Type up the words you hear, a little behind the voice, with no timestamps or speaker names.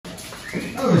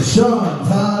That was Sean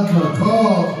Todd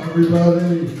McCall,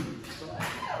 everybody.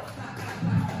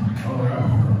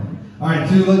 All right,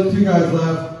 two guys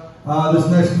left.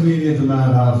 This next comedian's a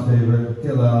Madhouse favorite.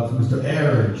 Get loud, it's Mr.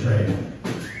 Aaron Trey.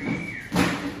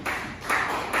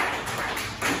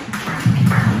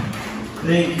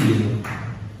 Thank you.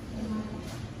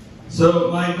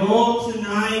 So my goal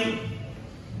tonight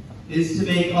is to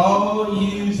make all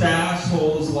you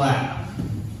assholes laugh.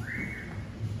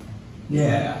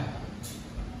 Yeah.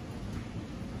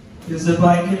 Because if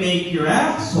I can make your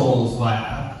assholes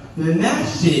laugh, then that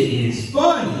shit is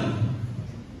funny.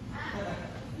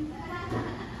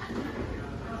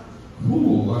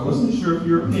 Cool, I wasn't sure if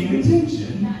you were paying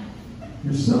attention.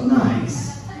 You're so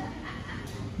nice.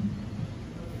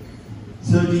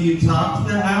 So do you talk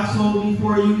to the asshole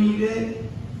before you eat it?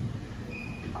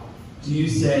 Do you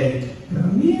say,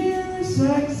 "Come here,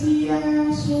 sexy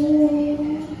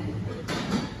asshole.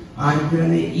 I'm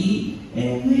gonna eat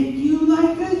and lick you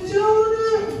like a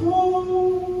donut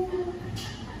hole.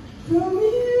 Come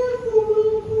here,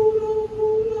 hoo hoo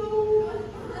hoo."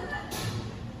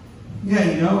 Yeah,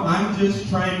 you know, I'm just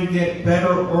trying to get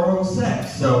better oral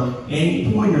sex, so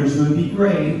any pointers would be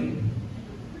great.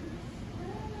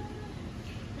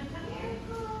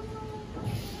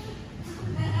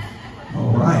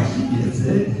 Alright, she gets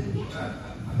it.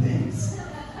 Thanks.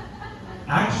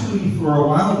 Actually, for a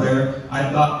while there, I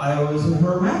thought I was a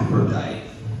hermaphrodite.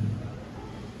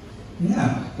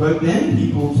 Yeah, but then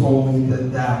people told me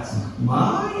that that's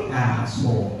my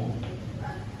asshole.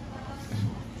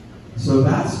 So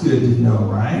that's good to know,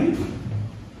 right?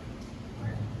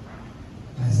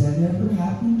 Has that ever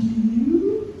happened to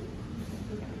you?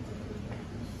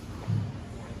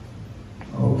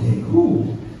 Okay,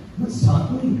 cool. Let's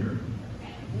talk later.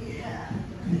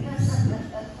 Thanks.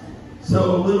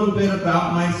 So a little bit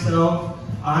about myself.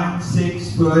 I'm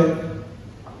 6 foot,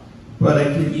 but I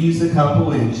could use a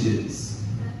couple inches.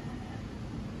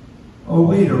 Oh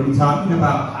wait, are we talking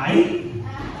about height?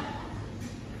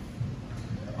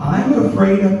 I'm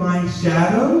afraid of my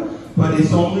shadow, but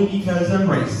it's only because I'm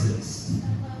racist.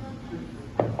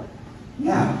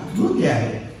 Yeah, look at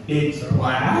it. It's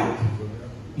black,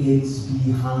 it's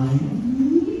behind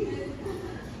me,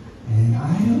 and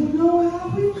I don't know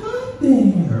how it got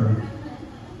there.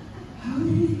 How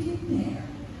did it get there?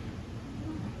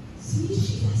 See,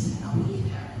 she doesn't know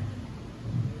either.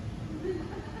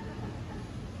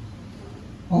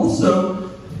 Also,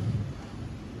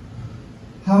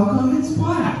 how come it's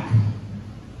black?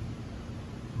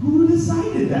 Who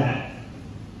decided that?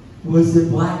 Was it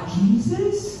Black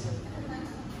Jesus?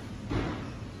 I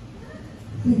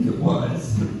think it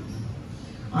was.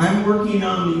 I'm working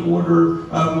on the order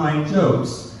of my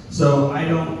jokes, so I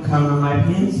don't come in my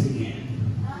pants again.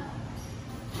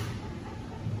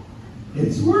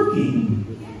 It's working.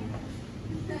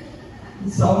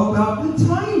 It's all about the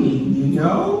timing, you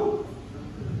know?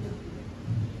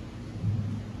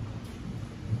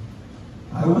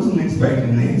 I wasn't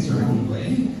expecting an answer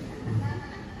anyway.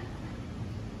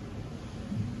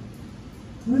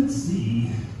 Let's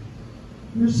see.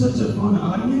 You're such a fun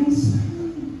audience.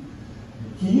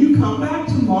 Can you come back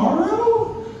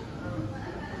tomorrow?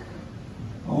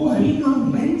 Oh, I mean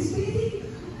on Wednesday?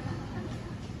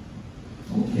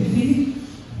 Okay.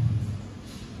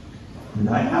 Did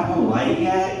I have a light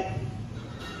yet?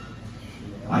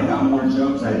 I got more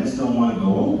jokes I just don't want to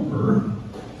go over.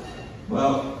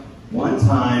 Well, one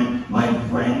time my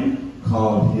friend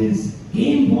called his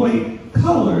Game Boy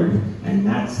colored, and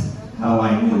that's how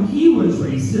I knew he was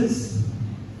racist.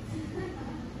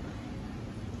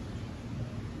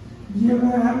 Did you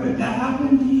ever have that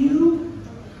happen to you?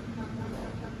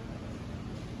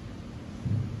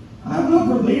 I love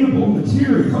relatable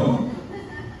material.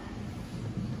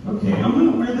 Okay, I'm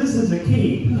gonna wear this as a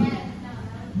cape.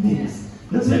 Thanks.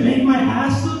 Does it make my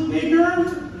ass look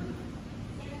bigger?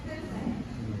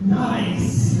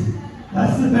 Nice.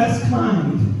 That's the best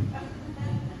kind.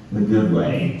 The good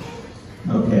way.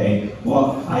 Okay.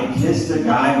 Well, I kissed a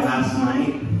guy last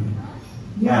night.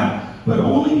 Yeah, but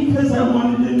only because I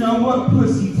wanted to know what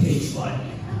pussy tastes like.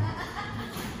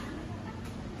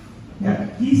 Yeah,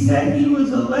 he said he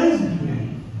was a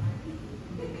lesbian.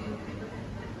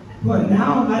 But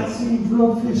now that seems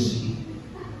real fishy.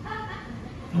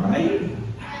 Right?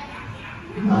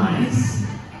 Nice.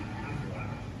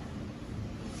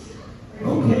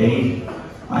 Okay.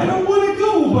 I don't want to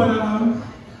go, but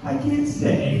I can't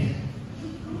stay.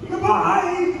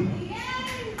 Goodbye.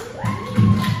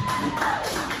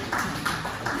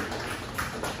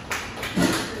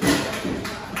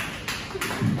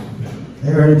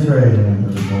 Aaron Trey,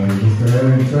 everybody. Mr.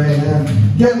 Aaron Trey,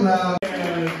 get loud.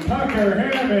 And Tucker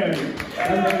Hammond. Hey,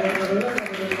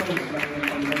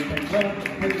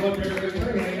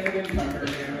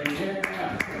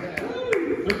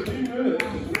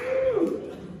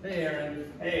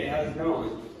 Aaron. Hey, how's it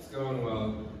going? It's going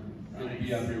well. Good to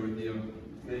be up here with you.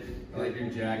 Good. I like your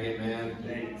jacket, man.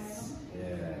 Thanks.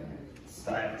 Yeah.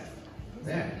 Style.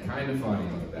 Yeah, kind of funny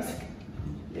on the back.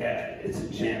 Yeah, it's a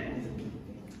channel.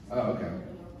 Oh, okay.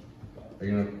 Are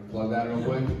you gonna plug that real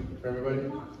quick for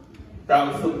everybody?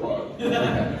 That was the plug.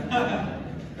 Okay.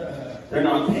 They're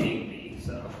not paying me,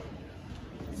 so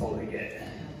that's all they get.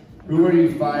 Who are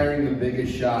you firing the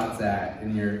biggest shots at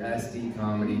in your SD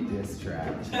comedy diss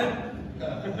track?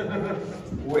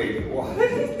 Wait, what?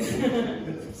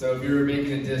 So if you were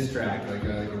making a diss track, like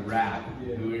a rap,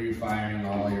 who are you firing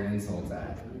all your insults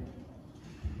at?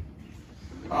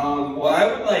 Well, I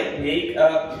would like make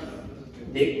up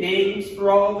nicknames for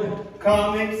all the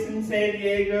comics in San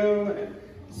Diego,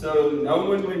 so no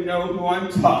one would know who I'm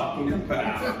talking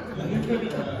about.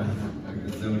 Like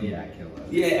the Zodiac Killer.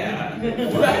 Yeah,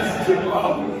 well, that's too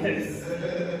obvious.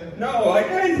 No, that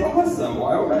guy's awesome.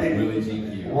 Why would I? Willie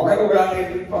GQ. Why would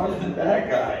I be fucking that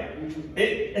guy?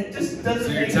 It just doesn't. So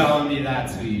you're make telling me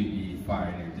that's who you'd be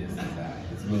firing your disses at?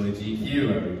 It's Willie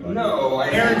GQ, everybody. No,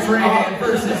 Aaron Trahan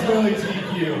versus Willie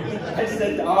GQ. I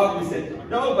said the opposite.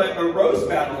 No, but a roast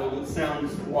battle would sound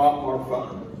a lot more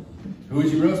fun. Who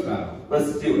would you roast battle?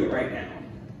 Let's do it right now.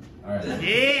 All right.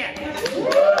 Yeah.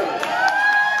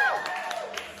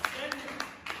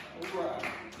 Alright.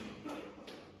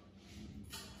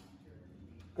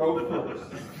 Go first.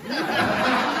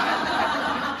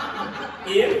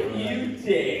 If you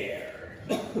dare.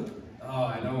 Oh,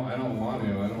 I don't want to.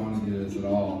 I don't want to do this at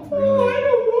all. Oh, Really. I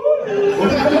don't want to.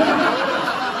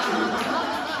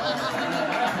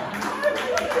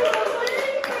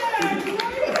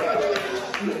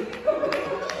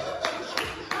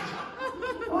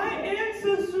 My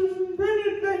ancestors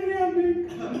invented the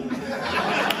hammock.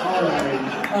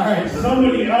 All right,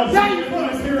 somebody else has written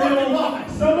material.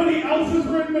 Somebody else has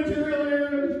written material,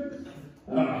 Aaron.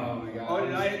 Oh my god. Oh,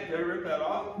 did I rip that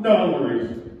off? No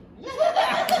worries.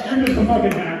 You're just a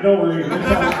fucking hack. Don't worry. Yeah,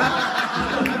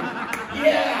 I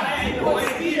had no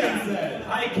idea.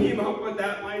 I came up with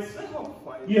that myself.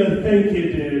 You think you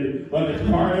did, but it's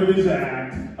part of his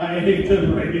act. I hate to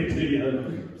break it to you.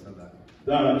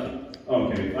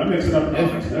 Okay, I'm mixing up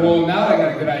comics now. Well, now I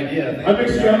got a good idea. I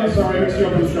mixed you up. Sorry, I mixed you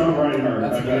up with Sean Reinhardt.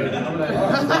 That's good.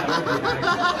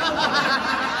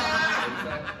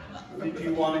 Did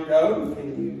you want to go?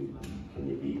 Can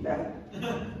you beat that?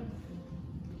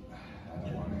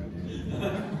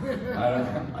 I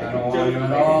don't want to I at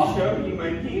can all. show you my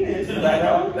penis. Does that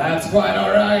help? That's quite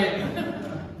all right.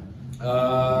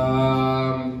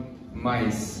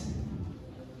 Mice.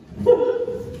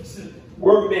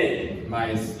 We're mid.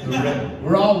 Mice.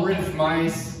 We're all riff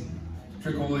mice.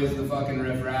 Tricoli's the fucking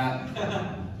riff rat.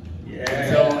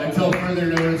 Yeah. Until further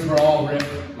notice, we're all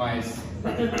riff mice.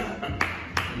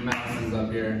 Mouses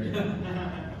up here.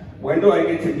 When do I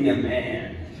get to be a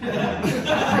man?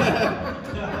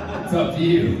 It's up to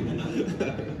you.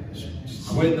 Just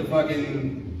quit the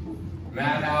fucking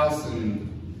madhouse and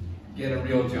get a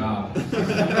real job. That's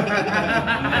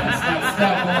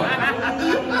step one.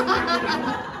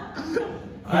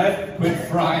 I Quit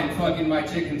frying fucking my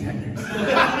chicken tenders.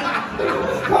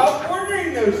 Stop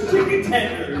ordering those chicken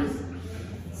tenders.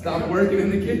 Stop working in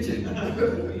the kitchen. All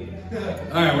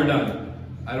right, we're done.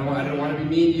 I didn't want to be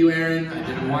mean to you, Aaron. I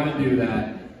didn't want to do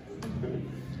that.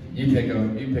 You pick a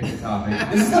topic.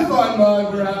 This is a fun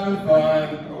mug. We're having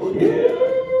fun. Oh, yeah.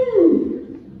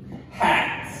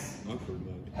 Hats.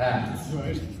 Hats.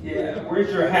 Yeah,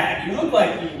 where's your hat? You look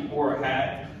like you wore a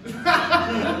hat.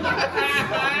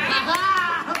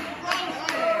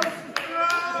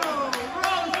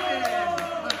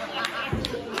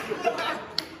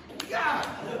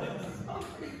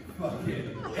 Fuck it.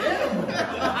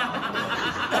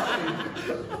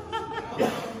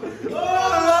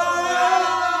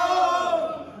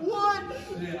 What?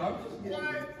 Shit, I'm just getting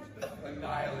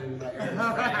annihilated by Aaron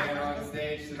Trahan on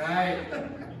stage tonight.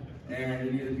 Aaron,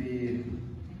 you need to be.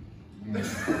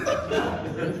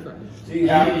 Do you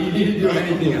have? You need to do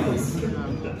anything else.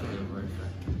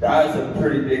 That was a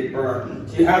pretty big burn.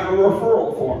 Do you have a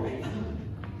referral for me?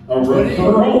 A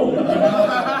referral?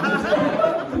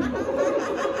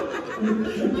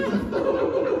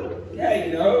 Yeah,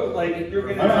 you know, like if you're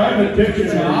gonna. I have a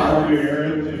dictionary for you,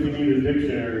 Aaron, if you need a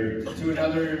dictionary. To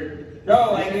another.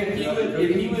 No, like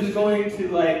if he was going to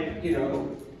like, you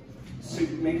know,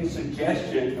 make a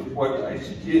suggestion of what I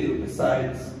should do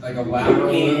besides Like a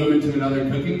lateral move to another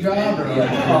cooking job, or like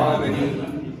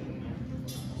comedy.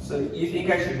 So you think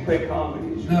I should quit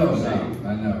comedy? is what No, you're saying?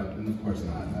 I know, and of course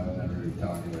not. I would never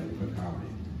telling anybody to quit comedy,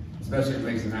 especially if it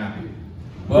makes them happy.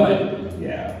 But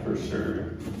Yeah, for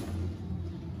sure.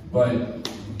 But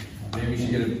maybe you should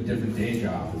get a different day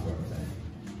job, is what I'm saying.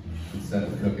 Instead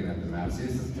of cooking at the map. See,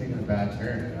 this is taking a bad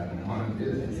turn. I don't want to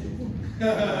do this.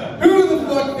 Who the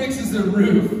fuck fixes a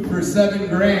roof for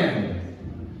 $7,000?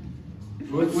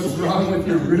 What's wrong with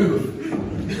your roof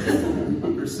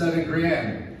for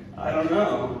 $7,000? I don't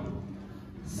know.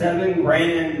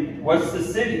 $7,000. What's the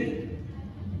city?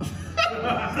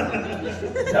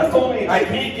 That's only. I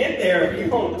can't get there if you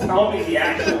don't tell me the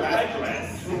actual address.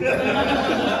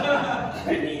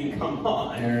 I mean, come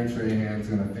on. Aaron Trahan's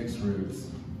gonna fix roofs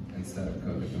instead of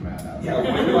cook at the madhouse. Yeah,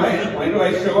 when do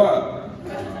I show up?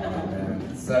 Man,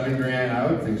 $7,000.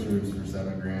 I would fix roofs for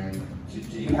 $7,000.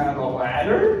 Do you have a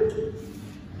ladder?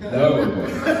 No,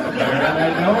 I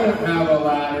don't have a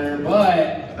ladder,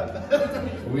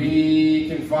 but we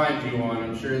can find you one.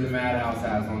 I'm sure the madhouse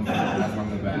has one in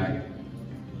the back.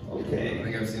 I Okay.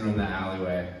 think I've seen one in the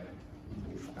alleyway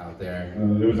out there.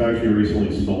 It was actually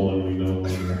recently stolen. We no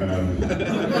longer have it.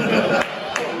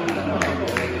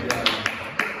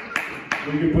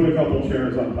 We can put a couple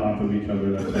chairs on top of each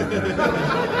other. That's okay.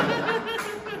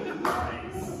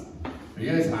 Nice. Are you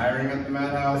guys hiring at the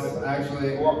madhouse?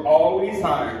 Actually, We're always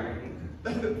hiring.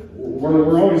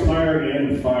 We're always hiring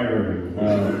and firing.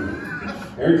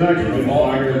 Aaron's actually been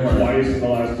fired twice in the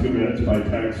last 2 minutes by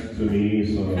text to me,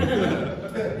 so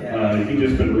he's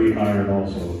just been rehired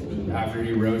also. after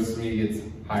he roasts me, he gets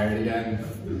hired again.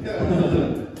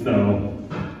 No.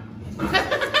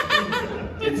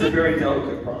 It's a very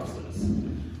delicate process.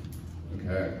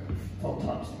 Okay. I'll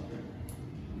top something.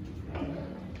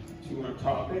 Do you want a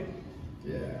topic?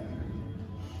 Yeah.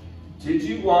 Did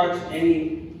you watch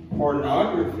any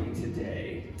pornography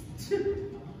today?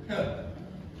 Yeah.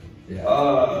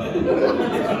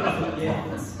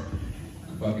 Yes.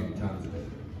 Fucking tons of it.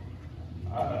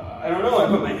 I don't know. I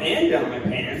put my hand down my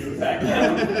pants. Does that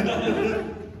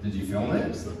count? Did you film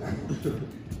it?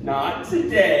 Not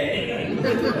today.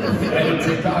 Any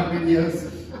TikTok videos?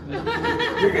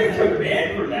 You're gonna come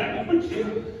banned for that, won't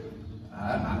you? I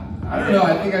don't know.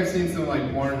 I think I've seen some like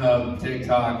Pornhub,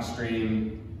 TikTok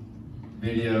stream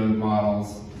video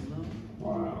models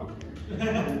Wow.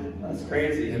 That's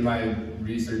crazy. in my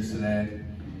research today.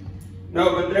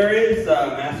 No, but there is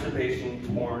masturbation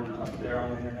porn up there on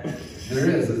the internet. There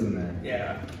is, isn't there?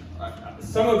 Yeah.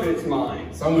 Some of it's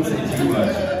mine. Some would say too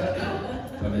much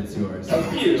of it's yours. A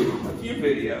few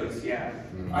videos, yeah.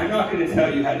 I'm not going to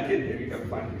tell you how to get there. You got to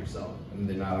find it yourself. And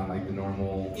they're not on like the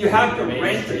normal. You have to rent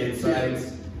mainstream it.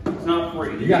 sites. It's not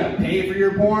free. You gotta pay for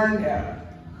your porn? Yeah.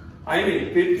 I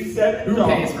made $57. Who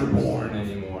pays for porn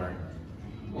anymore?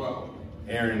 Well,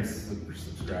 Aaron's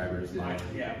subscribers. my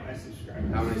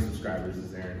subscribers. How many subscribers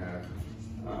does Aaron have?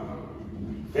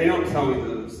 They don't tell me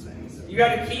those things. You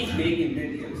got to keep making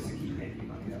videos to keep making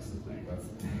money. That's the thing.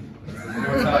 You know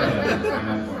what I'm sign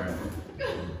up for it.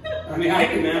 I mean, I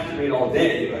can masturbate all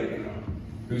day, but you know.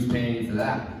 Who's paying you for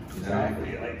that?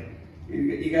 Exactly. Like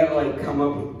you gotta like come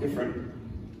up with different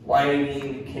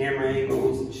lighting, camera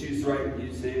angles, and choose the right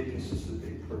music. It's just a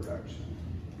big production.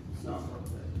 It's not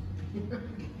worth it.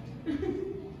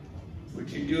 Would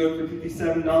you do it for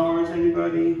 $57?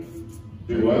 Anybody?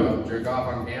 Do what? Jerk off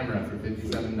on camera for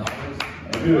 $57?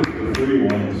 I do it for free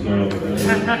once, so.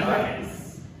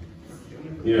 Nice.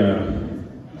 Yeah.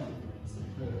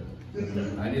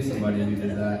 I knew somebody who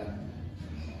did that.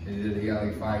 He got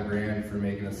like $5,000 for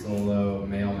making a solo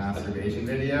male masturbation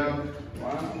video.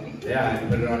 Wow. Yeah, and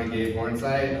put it on a gay porn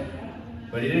site.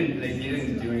 But he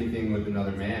didn't do anything with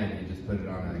another man. He just put it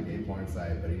on a gay porn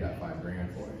site. But he got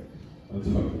 $5,000 for it. That's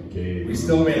fucking gay. We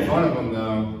still made fun of him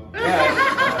though.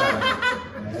 Yeah.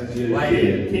 Like,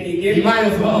 Can you give he me? might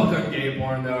as well have done gay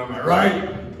porn though. Am I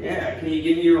right? Yeah. Can you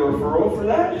give me a referral for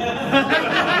that?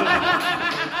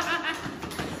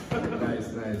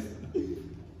 Nice.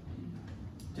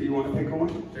 Do you want to pick one?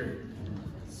 Sure.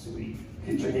 Sweet.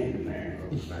 Get your hand in there.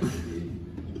 Nice indeed.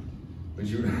 Would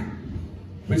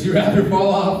you rather fall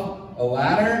off a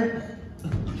ladder?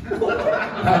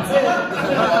 That's it.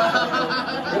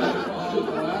 Fall off a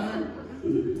ladder?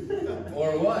 Or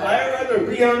what? I'd rather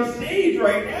be on stage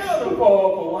right now than fall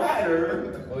off a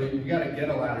ladder. Well, you gotta get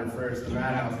a ladder first. The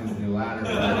madhouse needs a new ladder.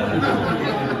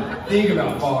 Think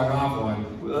about falling off one.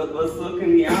 Let's look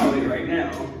in the alley right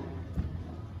now.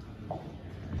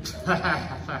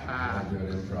 I'm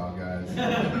doing improv, guys.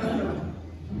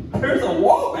 There's a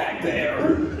wall back there.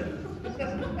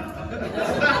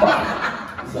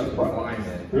 Find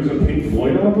it. There's a Pink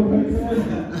Floyd album back there?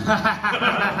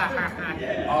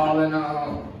 Yeah. All in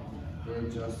all, we're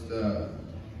just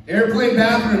airplane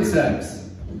bathroom sex.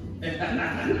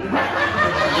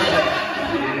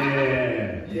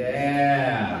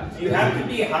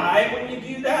 be high when you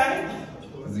do that?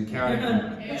 Does it count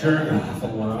if you're jerking off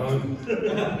alone?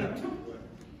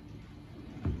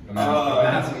 I'm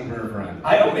asking for a friend.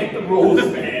 I don't make the rules,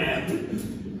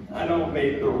 man. I don't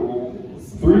make the rules.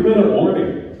 3-minute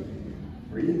warning.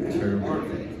 3-minute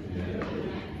warning.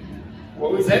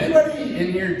 What Has was that? anybody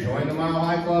in here joined the Mile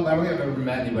High Club? I don't think I've ever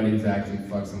met anybody who's actually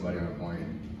fucked somebody on a plane.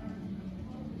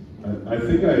 I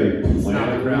think I It's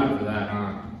not a crowd planned. for that,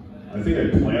 huh? I think I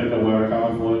planned to whack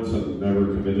off once and never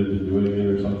committed to doing it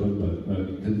or something.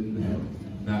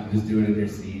 Not just do it in your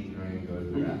seat. I mean, go to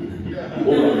the bathroom.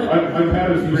 Well, I've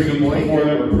had a few Bring a seats blanket. before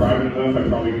that were private enough. I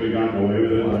probably could have gotten away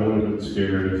with it. I would have been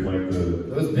scared if like the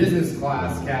Those business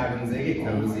class cabins, they get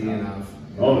cozy enough.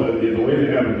 oh the way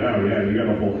they have it now. Yeah, you got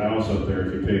a whole house up there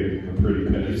if you pay a pretty You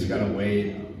penny. just gotta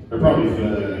wait. They're probably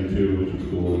filming you too, which is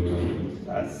cool.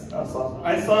 That's awesome.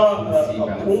 I saw a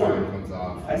Seatbelt porn. sign comes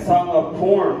off. I saw a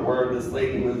porn where this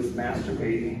lady was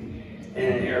masturbating in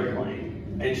an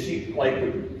airplane, and she like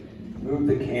would move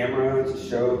the camera to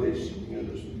show that she, you know,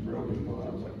 there's real people. I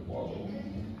was like, whoa,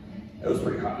 it was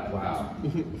pretty hot. Wow. I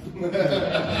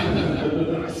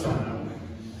saw that one.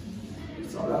 You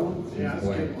saw that one? Yeah. Do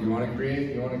you want to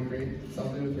create?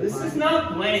 Something with your This mind? is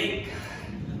not blank.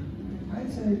 Why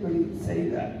does everybody say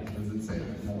that? What does it say?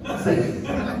 It says,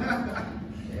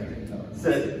 it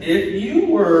says, if you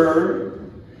were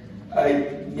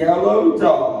a yellow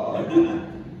dog,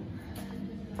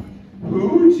 who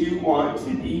would you want to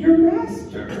be your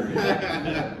master?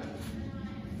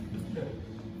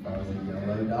 If I was a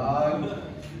yellow dog,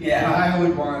 Yeah. I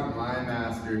would want my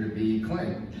master to be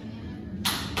Clint.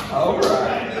 All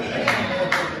right.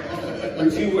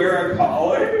 Would you wear a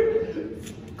collar?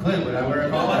 Clint, would I wear a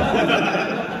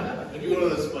collar? If you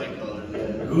want a spike color.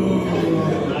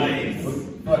 Ooh, Nice.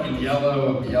 fucking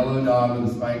yellow dog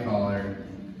with a spike collar.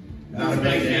 Not a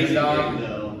big game dog.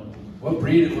 No. What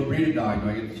breed of dog do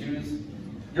I get to choose?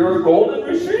 You're a golden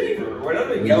retriever. What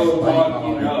other yellow Spike dog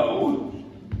collar. you know?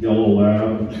 Yellow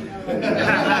lab.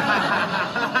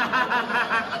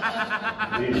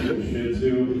 Asian Shih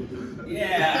Tzu.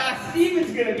 Yeah,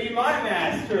 Steven's gonna be my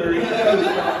master. He knows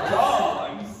about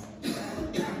dogs.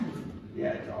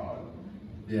 Yeah, dog.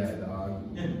 Yeah,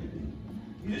 dog.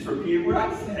 You just repeated what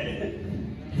I said.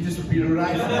 You just repeated what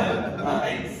I said.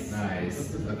 Nice.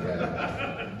 Nice. Okay.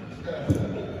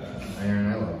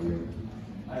 Aaron, I love you.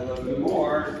 I love you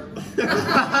more.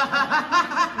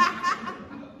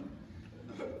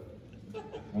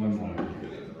 One more.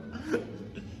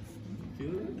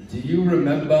 Do you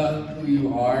remember who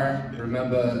you are?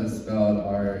 Remember is spelled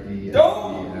R-E-S-E-M.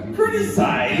 Don't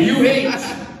criticize. U-H.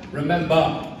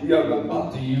 Remember. Yoga.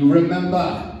 Do you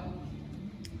remember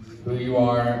who you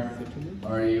are?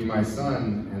 Are you my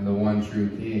son and the one true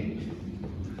king?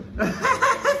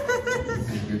 This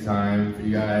is a good time for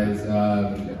you guys.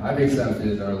 I've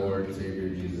accepted our Lord and Savior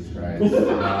Jesus Christ.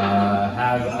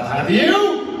 Have you?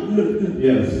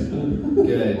 Yes.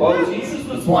 Good. Well, Jesus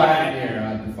was That's why I'm black. here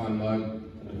at the fun mug.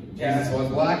 Yeah. Jesus was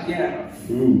black. Yeah.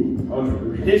 Ooh,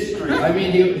 controversial. History. I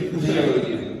mean, showed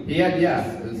you. he had, yeah,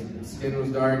 his skin was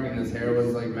dark and his hair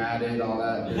was like matted, all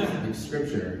that. It's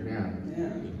scripture, yeah.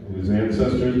 Yeah. His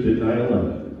ancestors did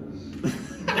 9/11.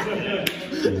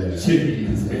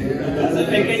 Jeez, man. Doesn't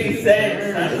make any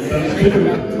sense. That's a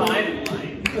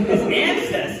timeline. His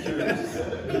ancestors.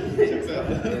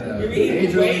 You mean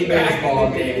Major way League back Baseball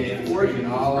in the day game, before freaking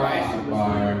Jesus Allah Christ was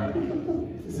Akbar.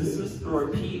 born? Is this just a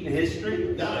repeat in history?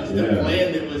 No, it's Yeah. the plan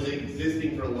that was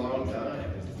existing for a long time.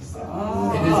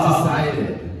 It is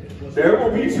decided. There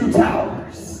will be 2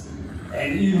 towers,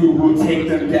 and you will take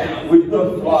them down with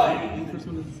the flying.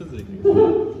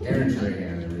 Aaron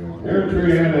Strahan, everyone. Aaron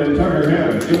Trahan and Tucker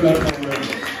Hammond. Give it up for them.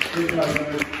 Good job,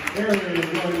 guys. Aaron is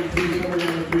going to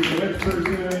be the next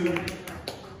person.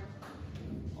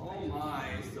 Oh my,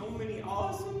 so many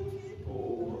awesome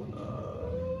people.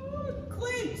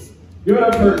 Clint. Give it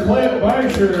up for Clint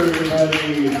Weischer,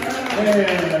 everybody.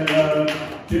 And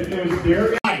it was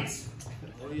Gary. Lights.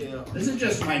 Oh yeah. This is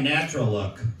just my natural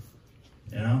look,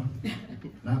 you know?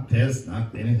 Not pissed,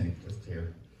 not anything, just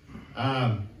here.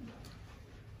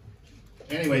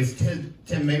 Anyways, Tim,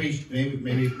 maybe she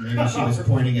was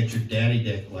pointing at your daddy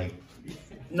dick like,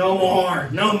 no more,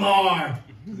 no more.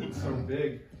 So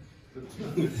big.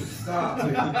 Stop.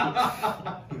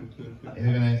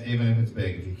 Even if it's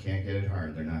big, if you can't get it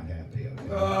hard, they're not happy. Okay?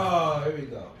 Oh, here we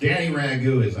go. Danny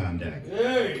Ragu is on deck.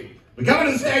 Hey! We coming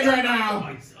to the stage right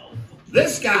now.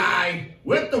 This guy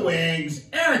with the wings,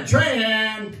 Aaron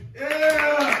Trahan.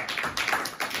 Yeah!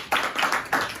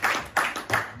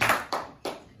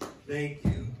 Thank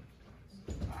you.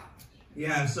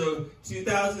 Yeah, so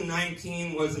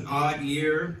 2019 was an odd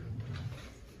year.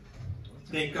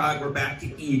 Thank God we're back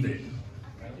to even.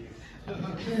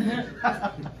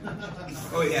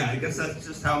 Oh yeah, I guess that's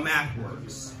just how math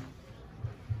works.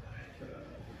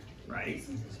 Right?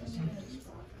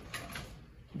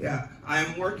 Yeah,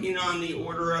 I'm working on the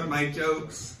order of my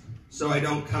jokes so I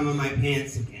don't come in my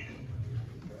pants again.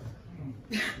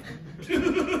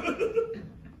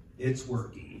 It's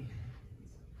working.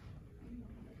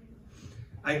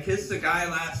 I kissed a guy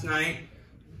last night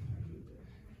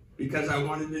because I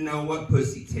wanted to know what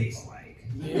pussy tastes like.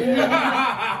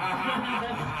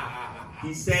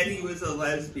 He said he was a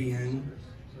lesbian,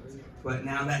 but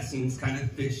now that seems kind of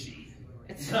fishy.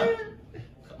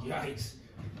 Yikes.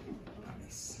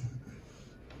 Nice.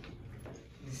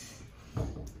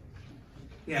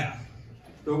 Yeah.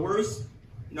 The worst,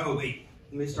 no wait,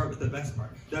 let me start with the best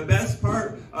part. The best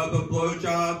part of a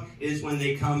blowjob is when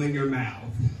they come in your mouth.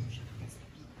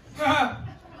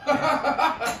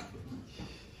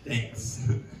 Thanks.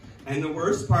 And the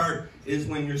worst part is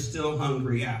when you're still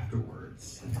hungry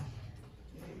afterwards.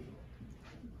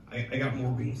 I got more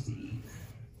wings to eat.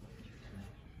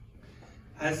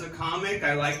 As a comic,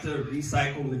 I like to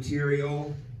recycle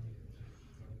material.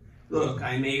 Look,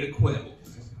 I made a quilt.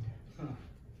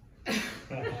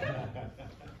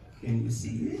 Can you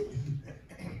see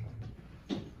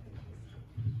it?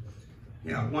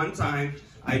 Yeah, one time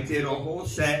I did a whole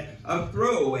set of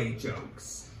throwaway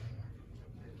jokes.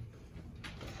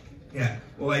 Yeah,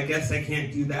 well, I guess I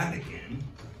can't do that again.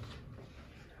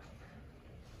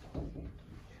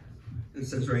 It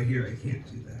says right here I can't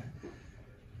do that.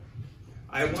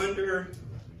 I wonder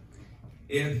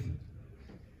if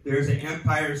there's an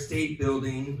Empire State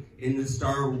Building in the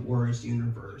Star Wars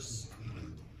universe.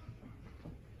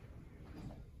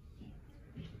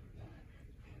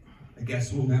 I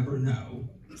guess we'll never know.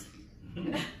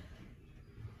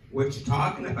 What you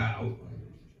talking about?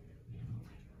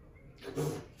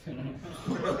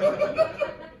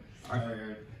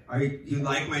 You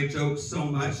like my jokes so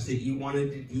much that you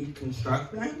wanted to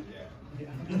deconstruct them?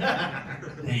 Yeah.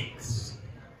 Thanks.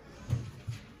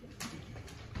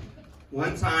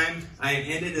 One time, I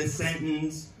ended a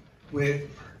sentence with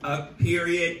a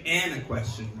period and a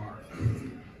question mark.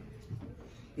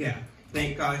 Yeah,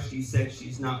 thank God she said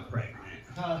she's not pregnant.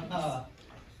 I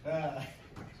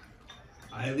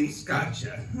at least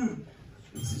gotcha.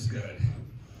 This is good.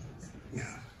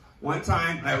 Yeah. One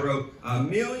time I wrote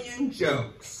 1,000,000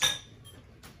 jokes.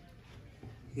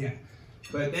 Yeah.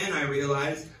 But then I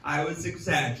realized I was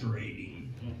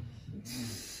exaggerating.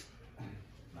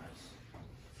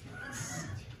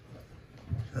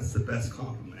 That's the best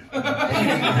compliment.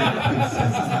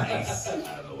 Nice.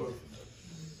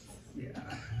 Yeah.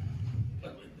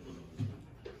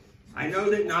 I know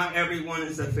that not everyone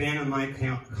is a fan of my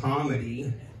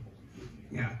comedy.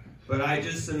 Yeah. But I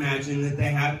just imagine that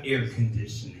they have air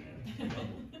conditioning.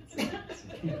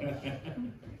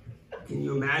 Can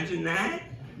you imagine that?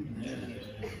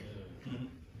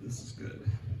 This is good.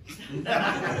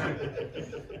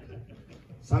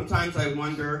 Sometimes I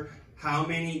wonder how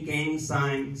many gang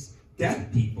signs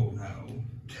deaf people know.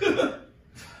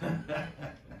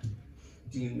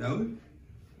 Do you know?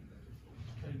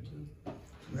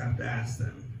 We have to ask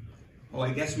them. Oh,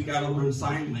 I guess we gotta learn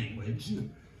sign language.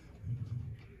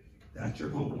 That's your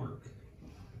homework.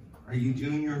 Are you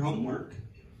doing your homework?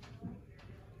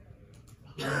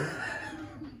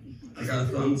 I got a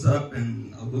thumbs up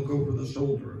and a look over the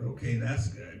shoulder. Okay, that's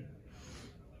good.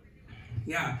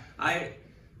 Yeah,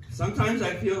 sometimes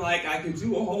I feel like I could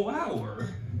do a whole hour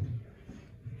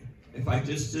if I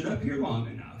just stood up here long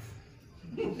enough.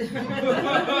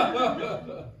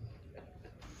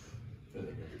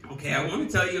 Okay, I want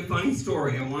to tell you a funny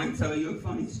story.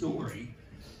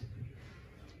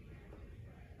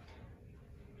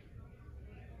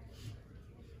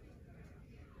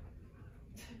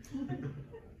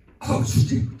 Oh,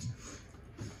 shoot.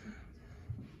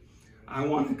 I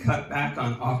want to cut back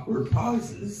on awkward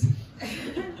pauses.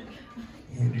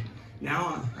 And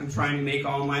now I'm trying to make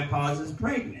all my pauses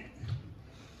pregnant.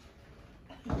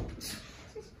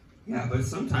 Yeah, but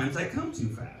sometimes I come too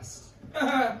fast.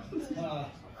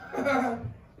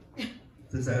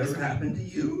 Does that ever happen to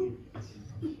you?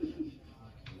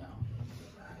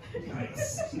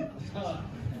 Nice.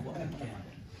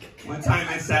 One time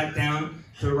I sat down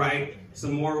to write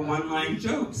some more one-line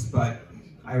jokes, but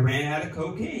I ran out of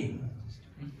cocaine.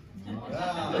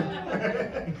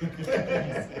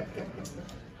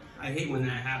 I hate when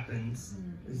that happens.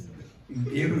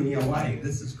 You've given me a light.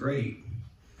 This is great.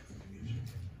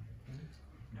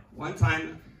 One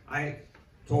time I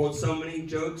told so many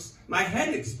jokes, my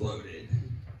head exploded.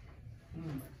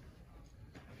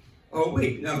 Oh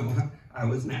wait, no, I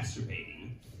was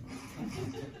masturbating.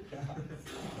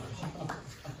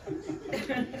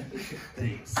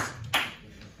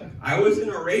 I was in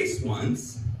a race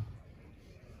once.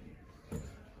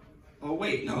 Oh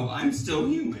wait, no, I'm still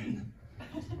human.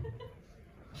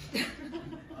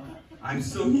 I'm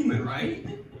still human, right?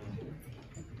 Did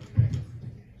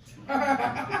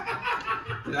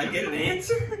I get an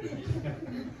answer?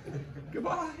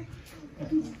 Goodbye.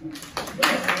 Give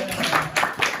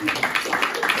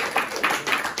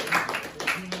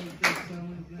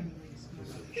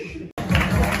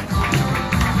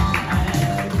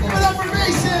it up for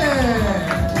Mason!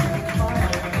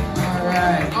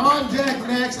 Alright, on deck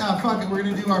next, fuck it, we're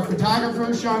gonna do our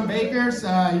photographer, Sean Bakers.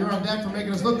 You're on deck for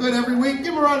making us look good every week.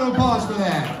 Give him a round of applause for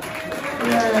that.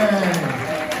 Yay!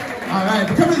 Alright,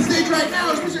 but coming to the stage right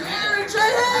now is Mr. Aaron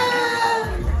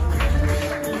Trahan!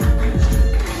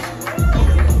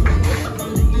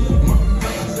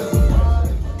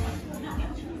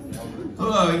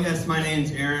 Hello, yes, my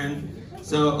name's Aaron.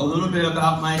 So a little bit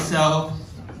about myself.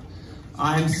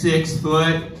 I'm 6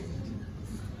 foot,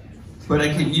 but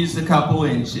I could use a couple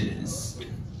inches.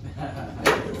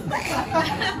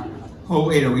 Oh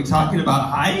wait, are we talking about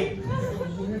height?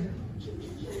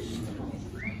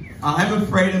 I'm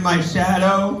afraid of my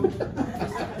shadow,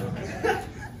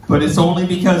 but it's only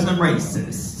because I'm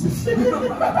racist.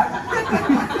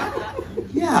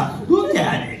 Yeah, look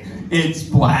at it. It's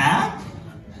black.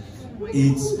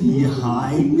 It's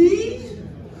behind me,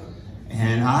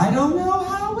 and I don't know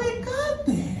how it got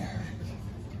there.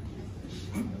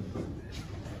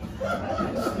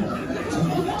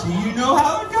 Do you know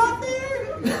how it got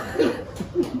there?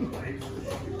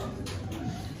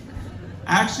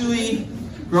 Actually,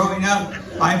 growing up,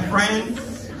 my friend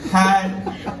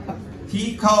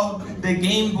he called the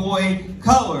Game Boy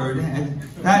colored, and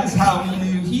that's how we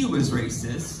knew he was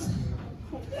racist.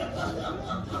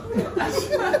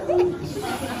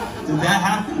 Did that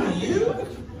happen to you?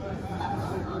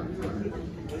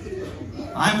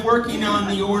 I'm working on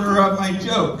the order of my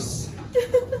jokes,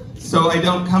 so I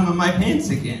don't come in my pants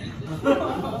again.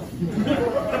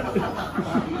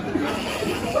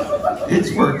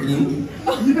 It's working.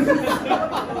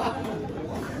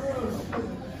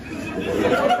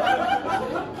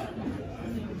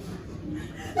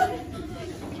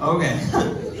 Okay.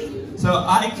 So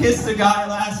I kissed a guy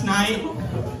last night.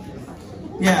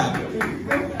 Yeah.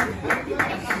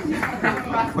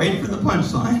 Wait for the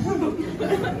punchline.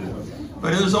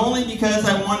 But it was only because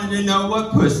I wanted to know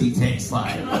what pussy tastes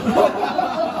like.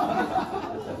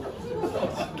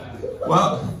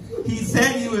 Well, he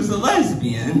said he was a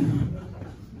lesbian,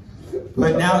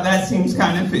 but now that seems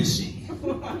kind of fishy.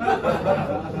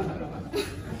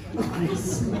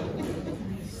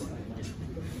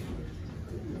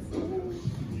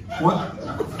 What?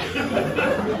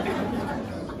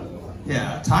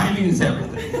 Yeah, timing is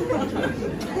everything.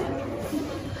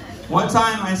 One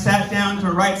time I sat down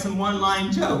to write some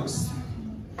one-line jokes.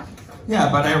 Yeah,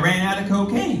 but I ran out of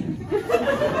cocaine.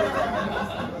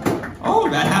 Oh,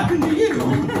 that happened to you.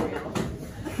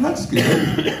 That's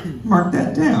good. Mark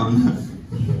that down.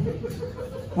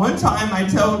 One time I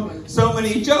told so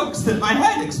many jokes that my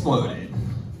head exploded.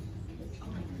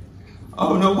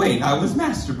 Oh, no, wait, I was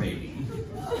masturbating.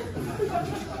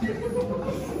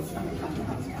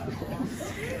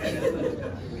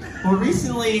 Well,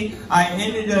 recently I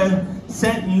ended a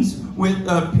sentence with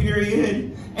a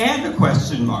period and a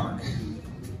question mark.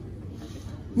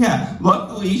 Yeah,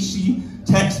 luckily she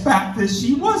texted back that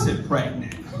she wasn't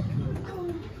pregnant.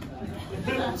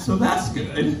 So that's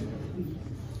good.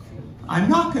 I'm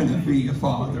not going to be a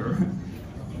father.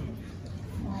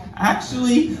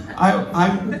 Actually,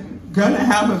 I'm going to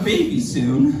have a baby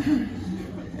soon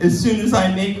as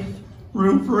I make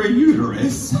room for a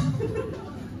uterus.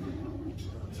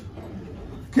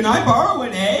 Can I borrow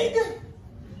an egg?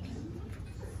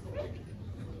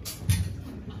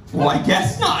 Well, I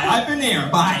guess not. I've been there.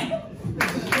 Bye.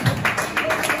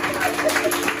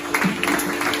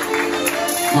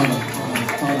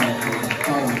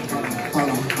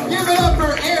 Give it up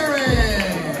for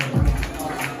Aaron!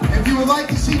 If you would like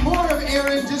to see more of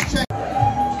Aaron, just check.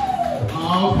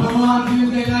 Oh, come on,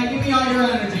 Tuesday night. Give me all your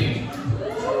energy.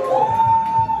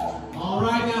 All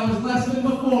right, that was less than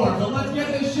before, but let's get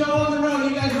this show on the road.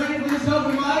 You guys ready for this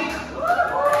open mic?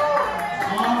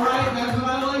 All right, that's what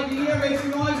I like to hear. Make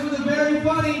some noise for the very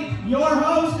funny, your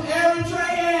host, Aaron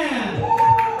Trahan.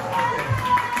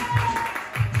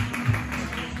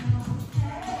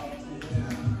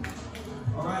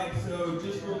 All right, so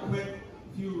just real quick,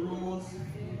 a few rules.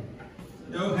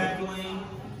 No heckling.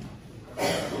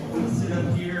 Please sit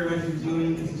up here as you're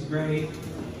doing. This is great.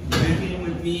 Check in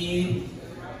with me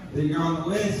that you're on the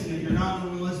list, and if you're not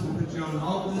on the list, we'll put you on the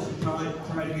alt list. We'll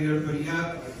try to get everybody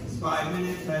up. It's 5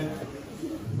 minutes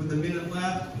with a minute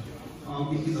left.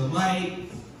 I'll give you the light,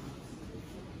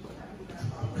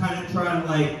 kind of try to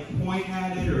like point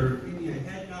at it or give you a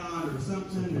head nod or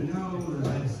something to know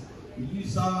that you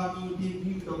saw me give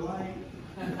you the light.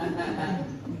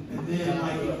 And then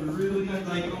like if you're really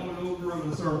like going over, I'm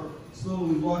gonna start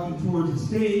slowly walking towards the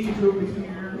stage over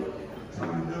here.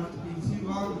 Trying not to be too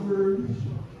awkward.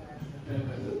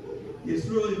 It's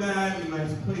really bad, we might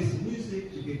just play some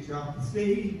music to get you off the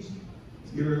stage, to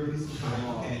give everybody some time.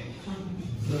 Okay.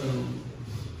 So,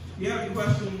 if you have any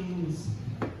questions,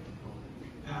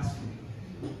 ask me.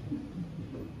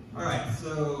 Alright,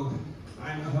 so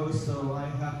I'm the host, so I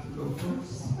have to go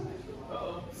first.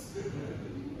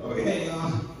 Okay,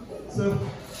 so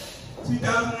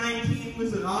 2019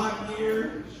 was an odd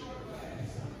year.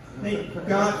 Thank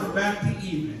God we're back to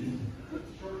even.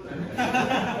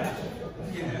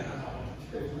 Yeah.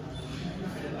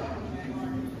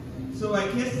 So I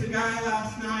kissed a guy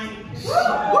last night.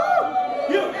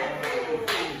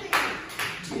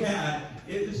 Yeah,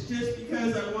 it was just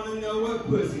because I want to know what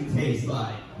pussy tastes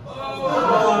like.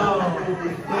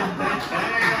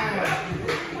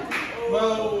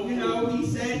 Well, you know, he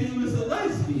said he was a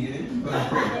lesbian, but I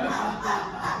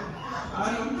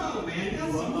don't know, man.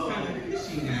 That seems kind of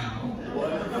fishy now.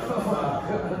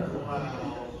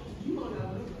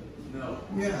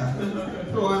 Yeah.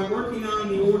 So I'm working on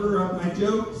the order of my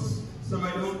jokes so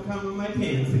I don't come in my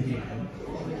pants again.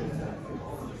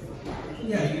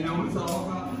 Yeah, you know, it's all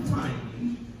about the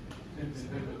timing.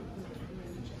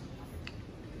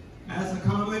 As a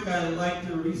comic, I like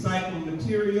to recycle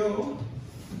material.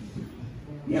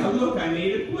 Yeah, look, I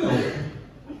made a quilt.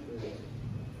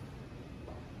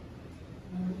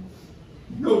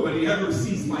 Nobody ever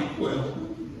sees my quilt.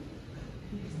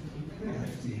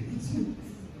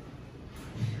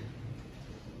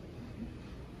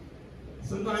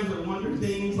 Sometimes I wonder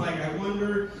things like I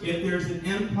wonder if there's an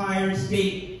Empire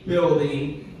State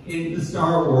Building in the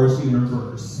Star Wars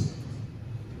universe.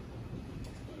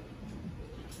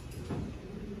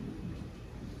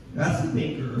 That's a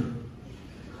thinker.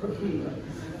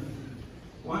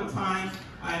 One time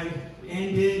I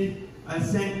ended a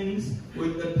sentence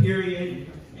with a period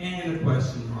and a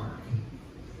question mark.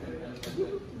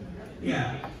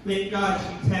 Yeah, thank God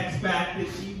she texted back that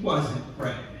she wasn't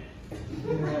pregnant.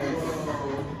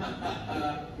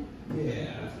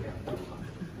 Yeah.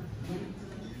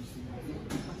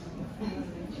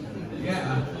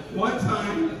 Yeah. One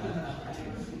time,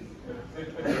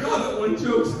 I love it when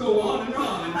jokes go on and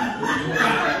on.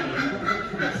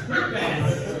 It's the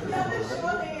best.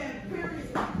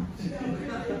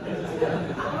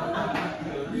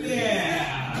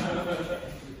 Yeah.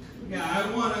 Yeah, I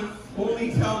want to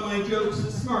only tell my jokes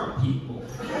to smart people.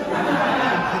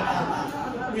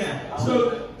 Yeah,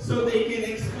 so they can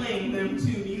explain them to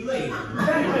me later.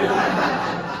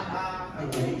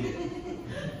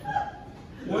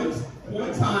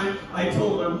 One time, I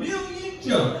told 1,000,000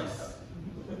 jokes.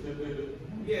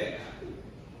 Yeah.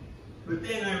 But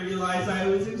then I realized I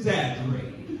was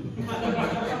exaggerating.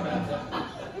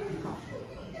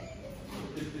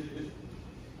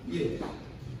 Yeah.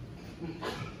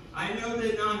 I know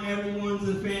that not everyone's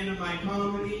a fan of my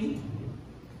comedy,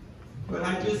 but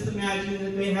I just imagine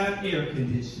that they have air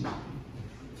conditioning.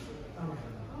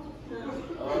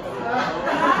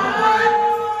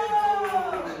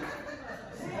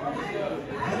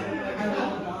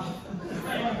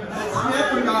 That's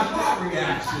never got that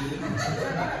reaction.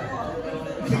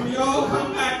 Can we all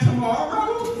come back tomorrow?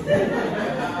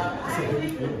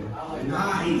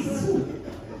 Nice.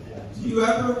 Do you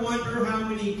ever wonder how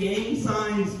many gang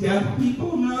signs deaf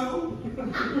people know?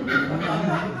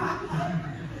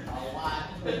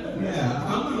 Yeah,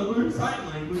 I'm going to learn sign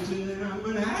language and then I'm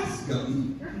going to ask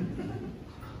them.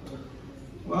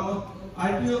 Well,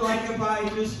 I feel like if I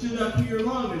just stood up here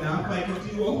long enough, I could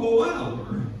do a whole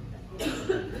hour.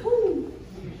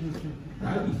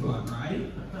 That'd be fun,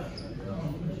 right?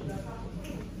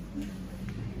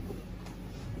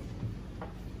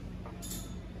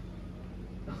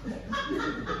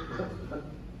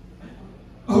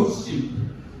 Oh shoot,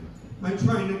 I'm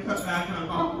trying to cut back on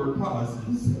awkward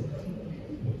pauses.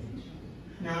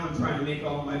 Now I'm trying to make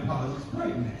all my pauses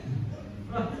pregnant.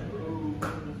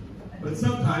 But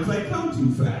sometimes I come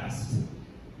too fast.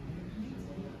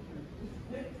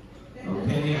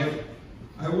 Okay,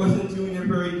 I wasn't doing a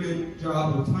very good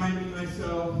job of timing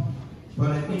myself,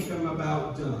 but I think I'm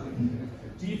about done.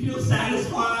 Do you feel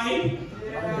satisfied?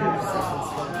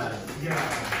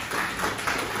 Yeah.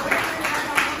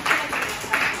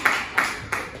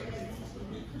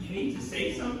 You need to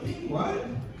say something? What?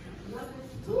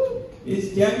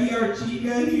 Is Debbie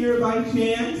Archiga here by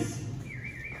chance?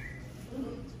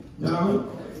 No?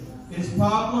 Is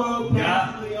Pablo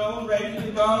Pantaleon ready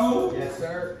to go? Yes,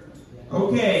 sir.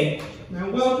 Okay, now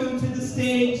welcome to the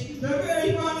stage, the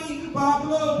very funny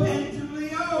Pablo Pantaleon.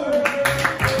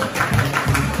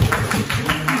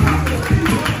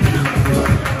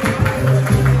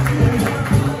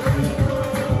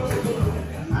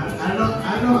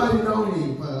 I know how you know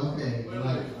me, but okay, I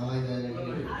like that.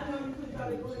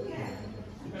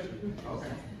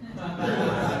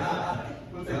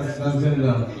 That's good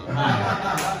enough.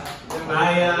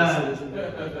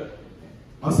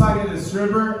 I was talking to the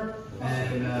stripper,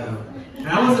 and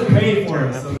I wasn't paid for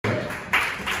it. So.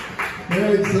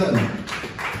 Very exciting.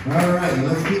 All right,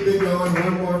 let's keep it going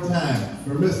one more time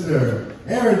for Mr.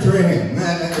 Aaron Trahan.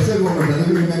 I said one more time. Let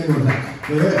me do it one more time.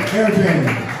 Go ahead, Aaron Trahan.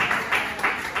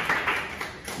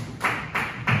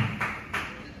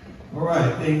 All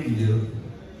right, thank you.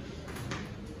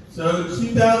 So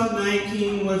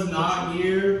 2019 was an odd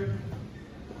year.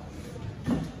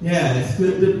 Yeah, it's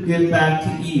good to get back to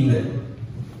even.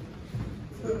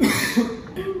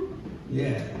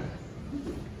 Yeah.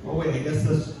 Oh wait, I guess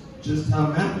that's just how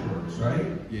math works, right?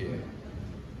 Yeah.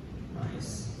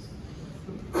 Nice.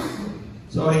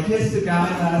 So I kissed a guy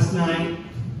last night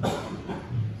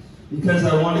because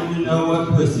I wanted to know what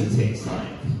pussy tastes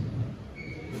like.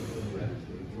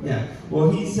 Yeah.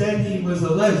 Well, he said he was a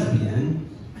lesbian,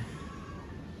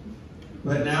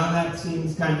 but now that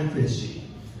seems kind of fishy.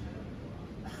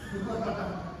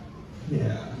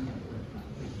 Yeah.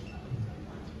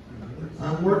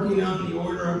 I'm working on the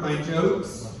order of my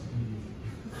jokes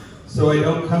so I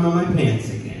don't come in my pants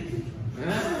again.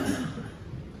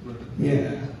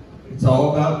 Yeah. It's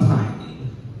all about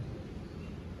timing.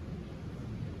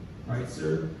 Right,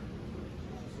 sir?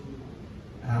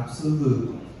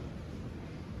 Absolutely.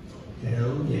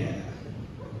 Hell yeah.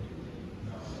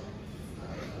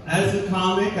 As a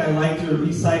comic, I like to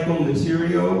recycle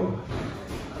material.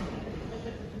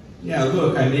 Yeah,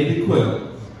 look, I made a quilt.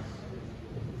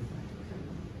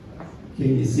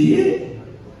 Can you see it?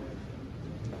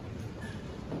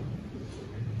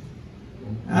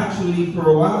 Actually, for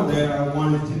a while there, I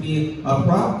wanted to be a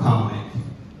prop comic.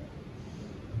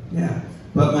 Yeah,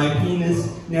 but my penis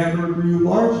never grew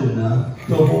large enough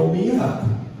to hold me up.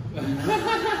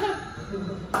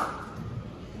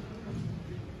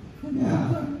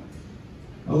 Yeah.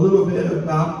 A little bit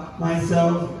about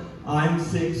myself. I'm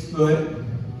 6 foot,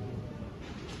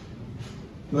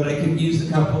 but I could use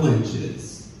a couple inches.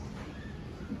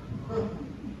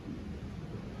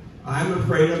 I'm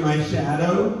afraid of my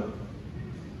shadow,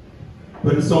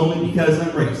 but it's only because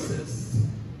I'm racist.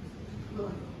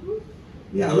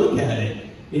 Yeah, look at it.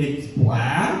 It's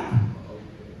black.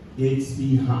 It's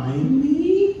behind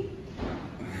me.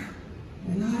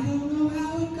 And I don't know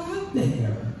how it got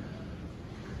there.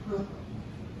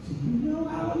 Do you know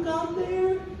how it got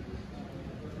there?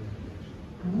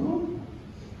 No?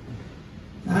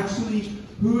 Actually,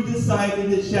 who decided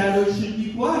that shadows should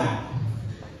be black?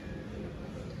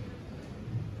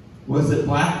 Was it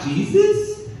Black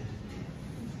Jesus?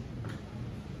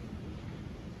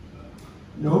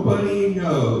 Nobody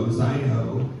knows, I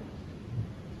know.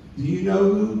 Do you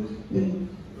know who? Do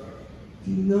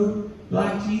you know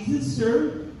Black Jesus,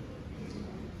 sir?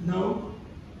 No?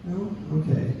 No?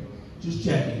 Okay. Just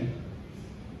checking.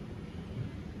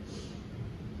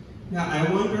 Now, I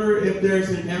wonder if there's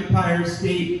an Empire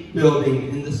State Building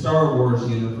in the Star Wars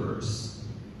universe.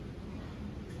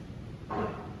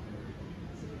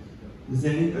 Does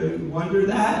anybody wonder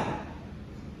that?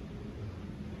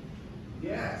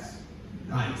 Yes.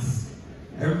 Nice.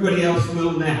 Everybody else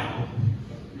will now.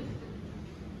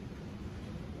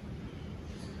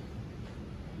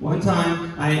 One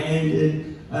time I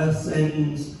ended a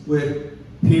sentence with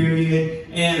period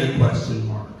and a question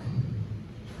mark.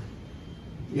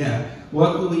 Yeah,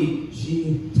 luckily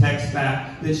she texts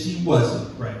back that she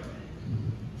wasn't pregnant.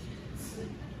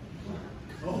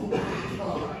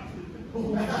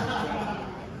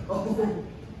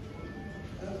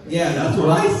 Yeah, that's what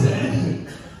I said.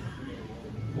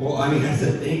 Well, I mean, I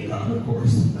said thank God, of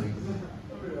course.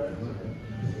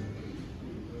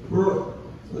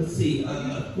 Let's see.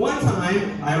 One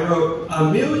time, I wrote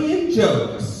 1,000,000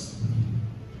 jokes.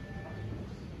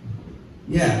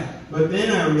 Yeah, but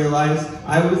then I realized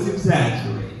I was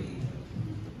exaggerating.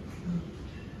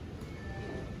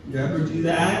 You ever do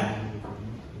that?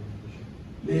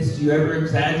 Miss, do you ever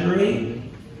exaggerate?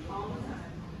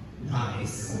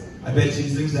 Nice. I bet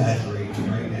she's exaggerating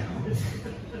right now.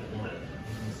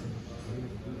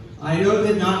 I know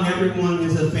that not everyone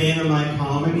is a fan of my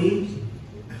comedy.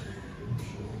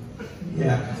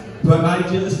 Yeah, but I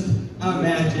just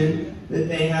imagine that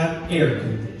they have air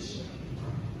conditioning.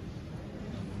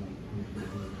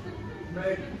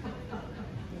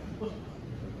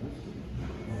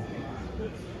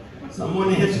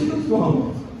 Someone answer the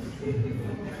phone.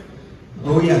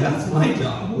 Oh yeah, that's my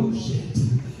job. Oh shit.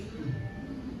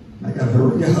 I gotta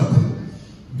hurry up.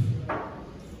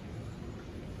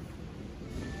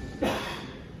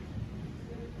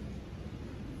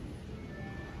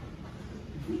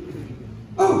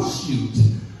 Oh shoot.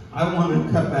 I want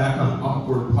to cut back on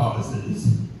awkward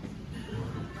pauses.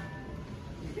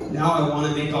 Now I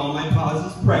want to make all my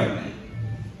pauses pregnant.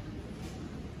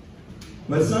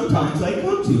 But sometimes I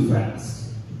come too fast.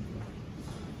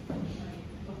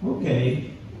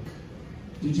 Okay.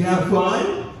 Did you have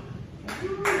fun?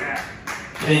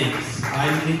 Thanks.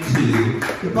 I did too.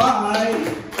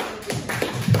 Goodbye.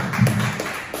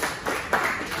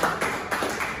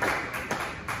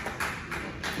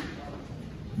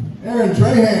 Aaron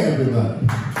Trahan, everybody.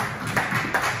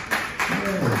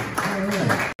 All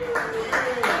right.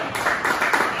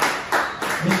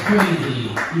 It's crazy.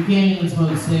 You can't even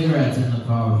smoke cigarettes in the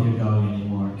car with your dog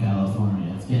anymore in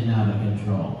California. It's getting out of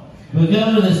control. But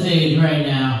come to the stage right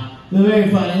now. The very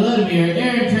funny, let him hear it.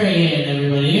 Aaron Trahan,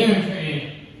 everybody. Aaron Trahan.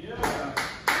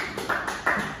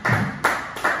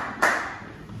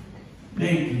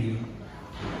 Thank you.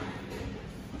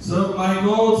 So my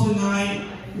goal tonight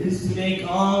is to make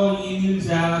all you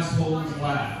assholes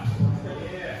laugh.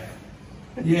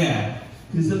 Yeah,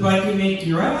 because if I can make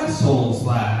your assholes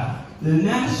laugh, then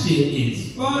that shit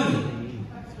is funny.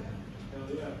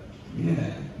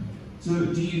 Yeah. So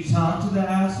do you talk to the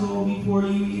asshole before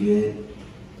you eat it?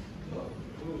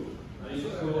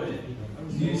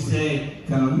 Do you say,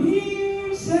 "Come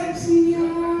here, sexy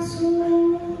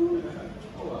asshole.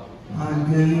 I'm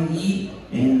gonna eat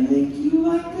and lick you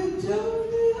like a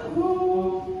donut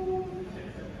hole.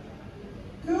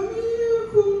 Come here,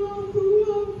 cool on.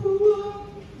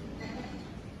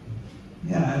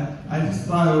 Yeah, I just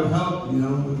thought it would help,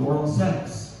 with oral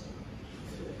sex.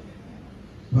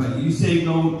 But you say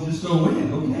just go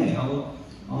in. Okay,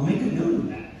 I'll make a note of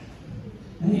that.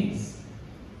 Thanks.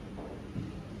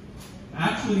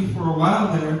 Actually, for a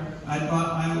while there, I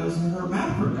thought I was a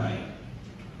hermaphrodite.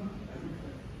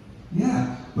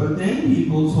 Yeah, but then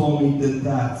people told me that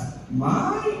that's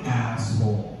my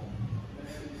asshole.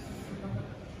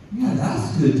 Yeah,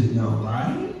 that's good to know,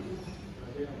 right?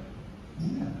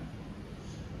 Yeah.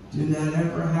 Did that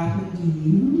ever happen to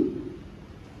you?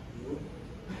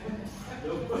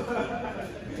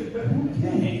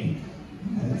 Okay.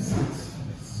 Yeah, that's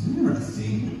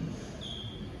interesting.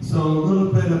 So a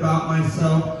little bit about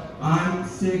myself. I'm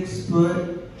 6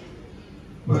 foot,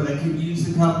 but I could use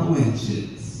a couple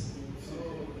inches.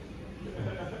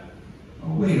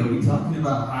 Oh wait, are we talking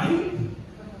about height?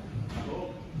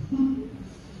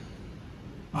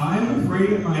 I'm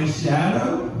afraid of my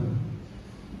shadow,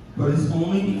 but it's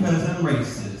only because I'm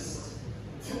racist.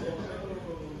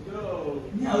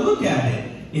 Yeah, look at it.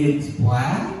 It's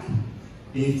black,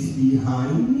 it's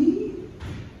behind me,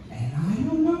 and I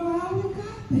don't know how it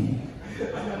got there.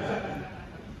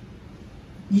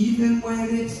 Even when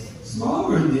it's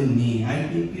smaller than me, I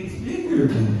think it's bigger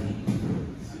than me.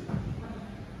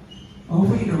 Oh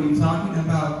wait, are we talking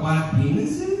about black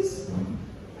penises?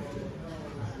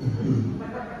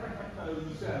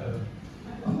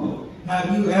 Oh,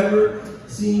 have you ever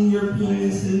seen your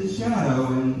penis's shadow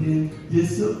and been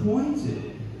disappointed?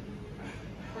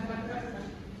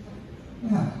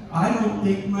 Yeah, I don't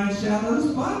think my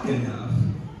shadow's black enough.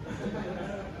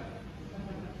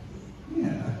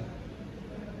 Yeah.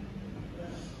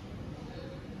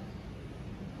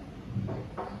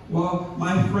 Well,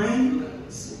 my friend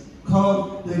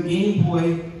called the Game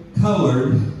Boy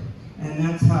colored, and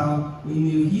that's how we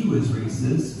knew he was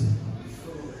racist.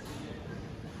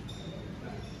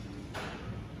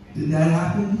 Did that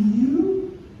happen to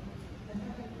you?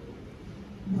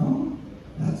 No?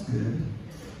 That's good.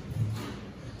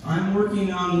 I'm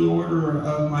working on the order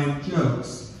of my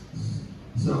jokes,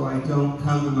 so I don't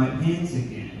come in my pants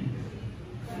again.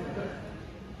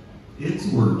 It's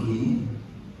working.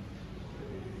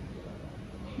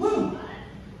 Whoa!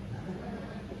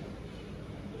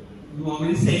 You want me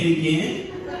to say it again?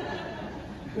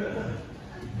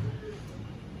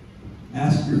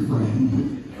 Ask your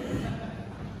friend.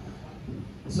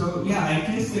 So yeah, I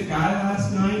kissed a guy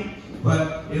last night,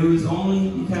 but it was only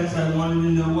because I wanted to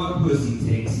know what pussy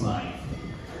tastes like.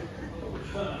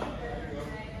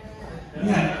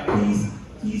 Yeah,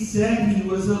 he said he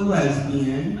was a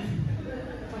lesbian,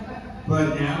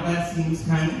 but now that seems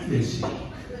kind of fishy.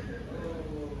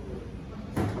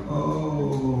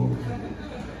 Oh,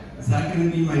 is that going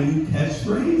to be my new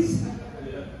catchphrase?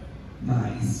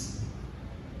 Nice.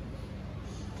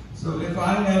 So if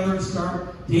I ever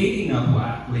start dating a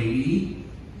black lady,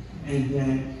 and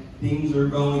then things are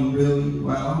going really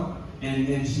well, and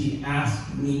then she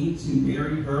asked me to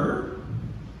marry her,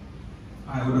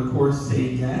 I would of course say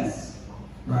yes,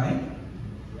 right?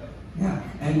 Yeah,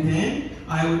 and then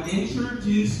I would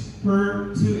introduce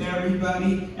her to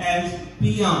everybody as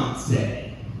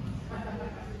Beyonce.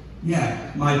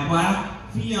 Yeah, my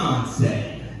black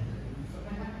fiance.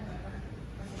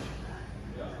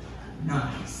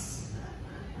 Nice.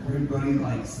 Everybody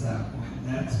likes that one.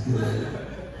 That's good.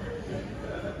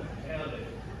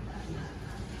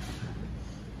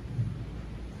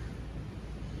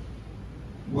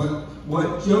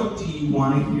 What joke do you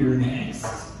want to hear next?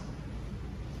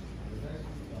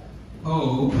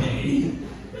 Oh, okay.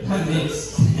 That makes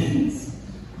sense.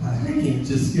 I can't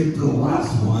just skip to the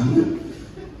last one.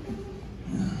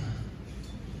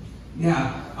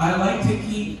 Yeah, I like to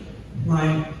keep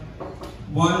my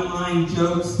one-line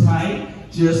jokes tight,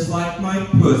 just like my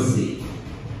pussy.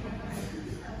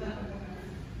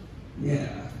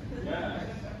 Yeah.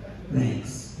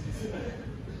 Thanks.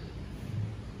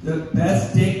 The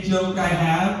best dick joke I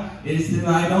have is that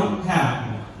I don't have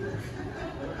one.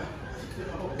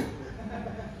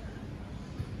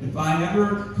 If I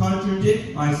ever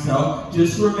contradict myself,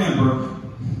 just remember,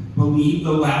 believe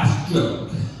the last joke.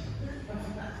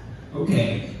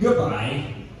 Okay,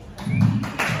 goodbye.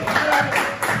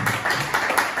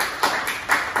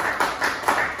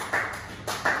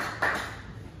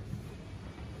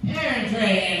 Aaron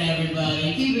Trahan,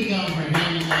 everybody. Keep it going for him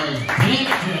and those dick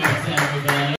jokes,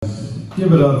 everybody.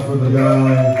 Give it up for the guy.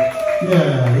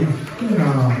 Yeah, you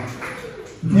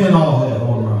can't all hit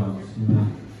home runs.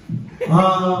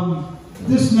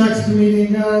 This next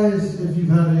comedian, guys, if you've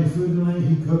had any food tonight,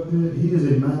 he cooked it. He is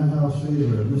a Madhouse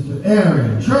favorite, Mr.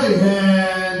 Aaron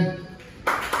Trahan.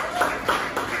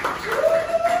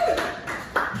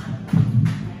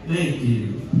 Thank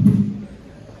you.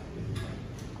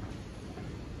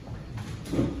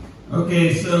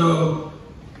 Okay, so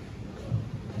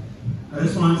I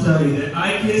just want to tell you that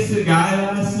I kissed a guy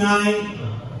last night.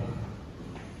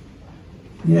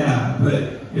 Yeah,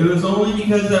 but it was only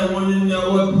because I wanted to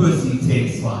know what pussy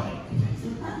tastes like.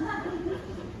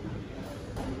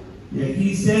 Yeah,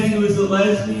 he said he was a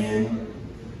lesbian,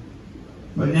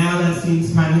 but now that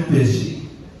seems kind of fishy.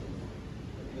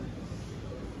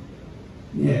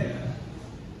 Yeah,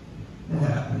 it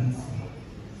happens.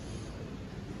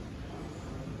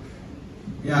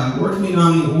 Yeah, I'm working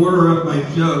on the order of my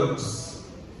jokes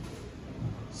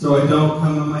so I don't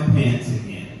come in my pants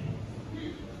again.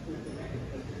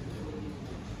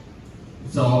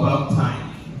 It's all about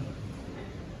timing.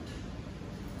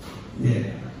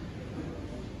 Yeah.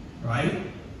 Right?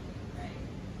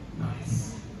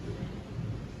 Nice.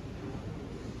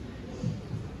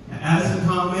 As a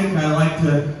comic, I like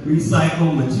to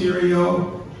recycle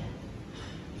material.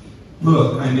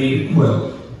 Look, I made a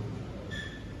quilt.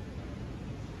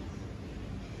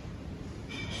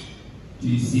 Do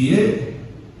you see it?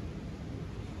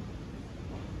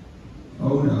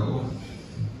 Oh no.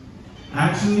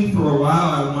 Actually, for a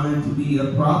while, I wanted to be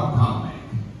a prop comic.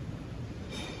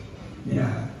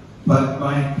 Yeah, but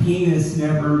my penis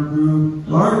never grew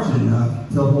large enough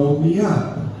to hold me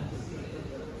up.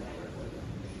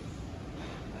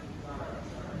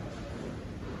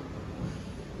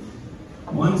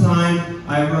 One time,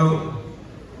 I wrote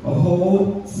a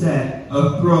whole set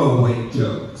of throwaway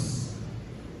jokes.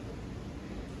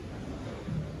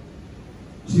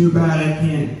 Too bad I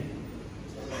can't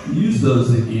use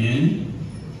those again.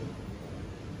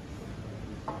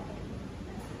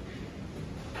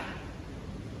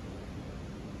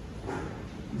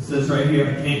 It says right here,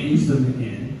 I can't use them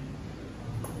again.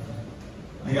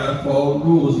 I gotta follow the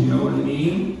rules, you know what I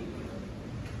mean?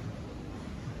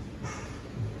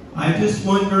 I just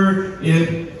wonder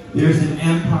if there's an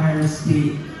Empire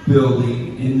State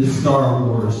Building in the Star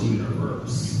Wars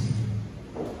universe.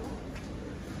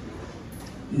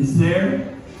 Is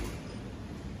there?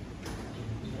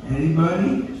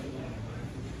 Anybody?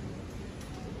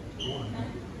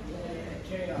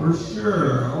 For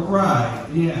sure. All right.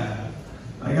 Yeah.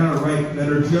 I gotta write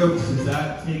better jokes because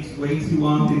that takes way too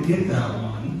long to get that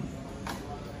one.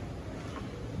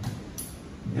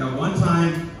 Now, one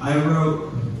time I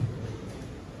wrote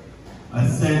a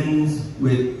sentence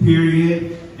with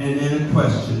period and then a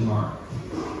question mark.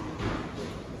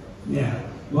 Yeah.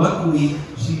 Luckily,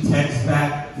 she texts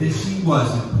back that she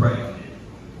wasn't pregnant.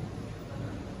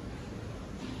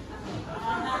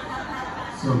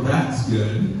 So that's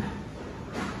good.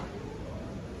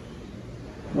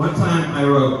 One time I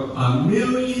wrote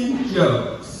 1,000,000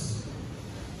 jokes.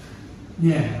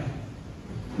 Yeah.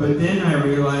 But then I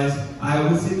realized I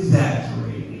was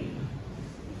exaggerating.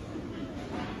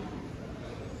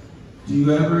 Do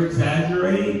you ever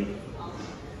exaggerate?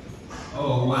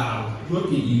 Oh, wow. Look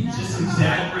at you. Just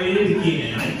exaggerated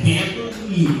again. I can't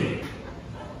believe it.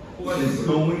 What is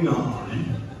going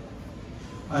on?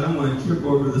 I don't want to trip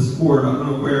over the sport. I'm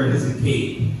going to wear it as a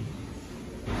cape.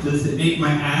 Does it make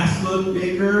my ass look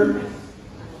bigger?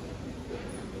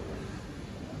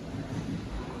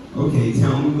 Okay,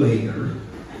 tell me later.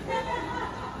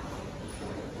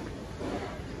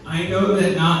 I know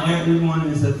that not everyone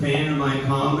is a fan of my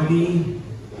comedy,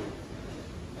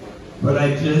 but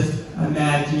I just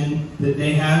imagine that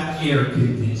they have air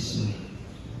conditioning.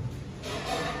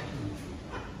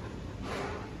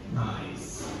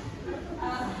 Nice.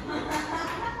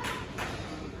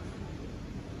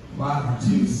 Wow,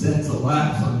 2 sets of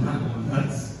laughs on that one.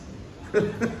 That's...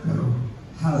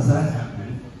 How does that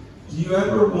happen? Do you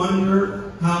ever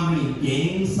wonder how many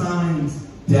gang signs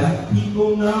deaf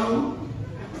people know?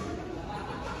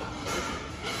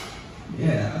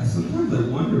 Yeah, sometimes I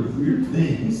wonder weird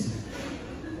things.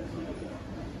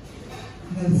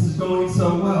 Yeah, this is going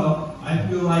so well, I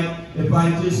feel like if I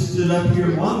just stood up here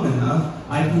long enough,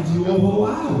 I could do a whole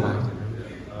hour.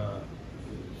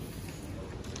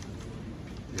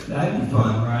 That'd be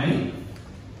fun, right?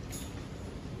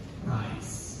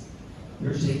 Nice.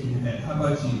 You're shaking your head. How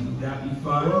about you? Would that be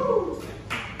fun?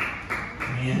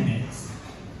 Damn it.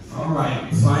 All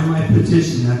right, sign my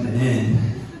petition at the end.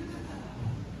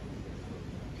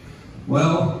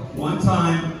 Well, one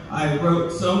time I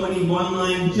wrote so many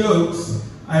one-line jokes,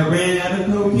 I ran out of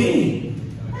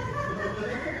cocaine.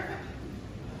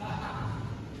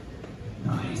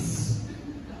 Nice.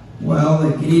 Well,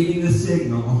 they gave me the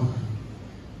signal.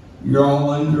 You're all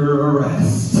under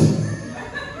arrest.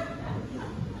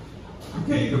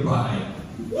 Okay, goodbye.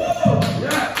 Woo!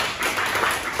 Yeah.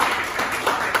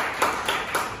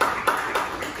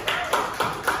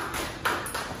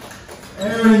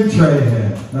 Aaron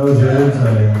Trahan. That was Aaron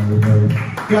Trahan, everybody.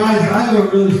 Guys, I have a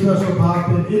really special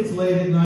pop-in. It's late at night.